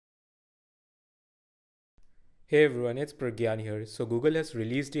Hey everyone, it's Pragyan here. So Google has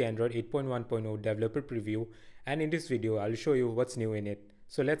released the Android 8.1.0 developer preview, and in this video I'll show you what's new in it.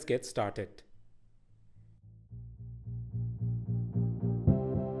 So let's get started.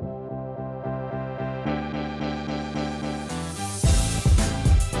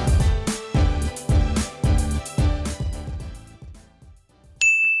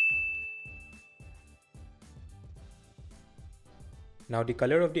 Now the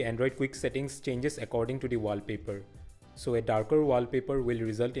color of the Android quick settings changes according to the wallpaper. So a darker wallpaper will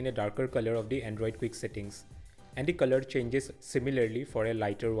result in a darker color of the Android quick settings, and the color changes similarly for a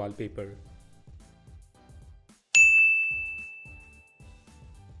lighter wallpaper.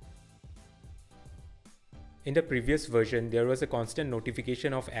 In the previous version, there was a constant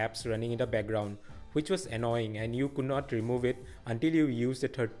notification of apps running in the background, which was annoying and you could not remove it until you used a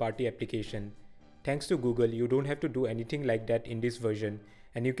third-party application. Thanks to Google, you don't have to do anything like that in this version,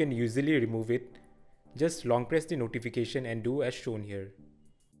 and you can easily remove it. Just long press the notification and do as shown here.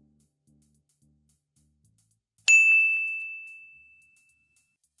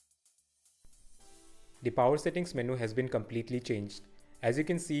 The power settings menu has been completely changed. As you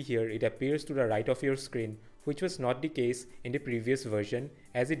can see here, it appears to the right of your screen, which was not the case in the previous version,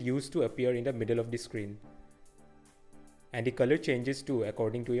 as it used to appear in the middle of the screen. And the color changes too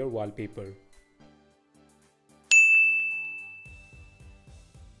according to your wallpaper.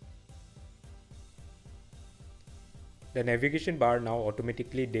 The navigation bar now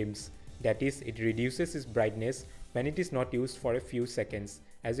automatically dims, that is, it reduces its brightness when it is not used for a few seconds,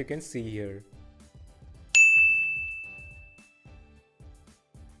 as you can see here.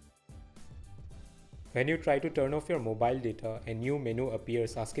 When you try to turn off your mobile data, a new menu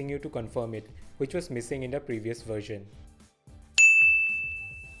appears asking you to confirm it, which was missing in the previous version.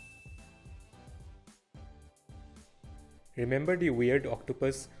 Remember the weird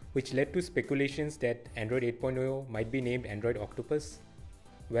octopus, which led to speculations that Android 8.0 might be named Android Octopus?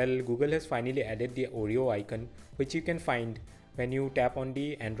 Well, Google has finally added the Oreo icon, which you can find when you tap on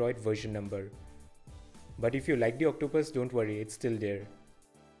the Android version number. But if you like the octopus, don't worry, it's still there.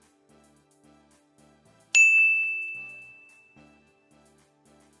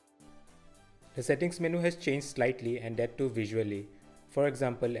 The settings menu has changed slightly, and that too visually. For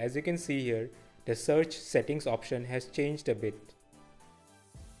example, as you can see here, the search settings option has changed a bit.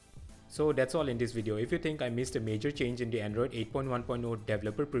 So that's all in this video. If you think I missed a major change in the Android 8.1.0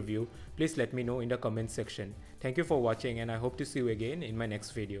 developer preview, please let me know in the comments section. Thank you for watching, and I hope to see you again in my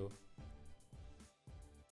next video.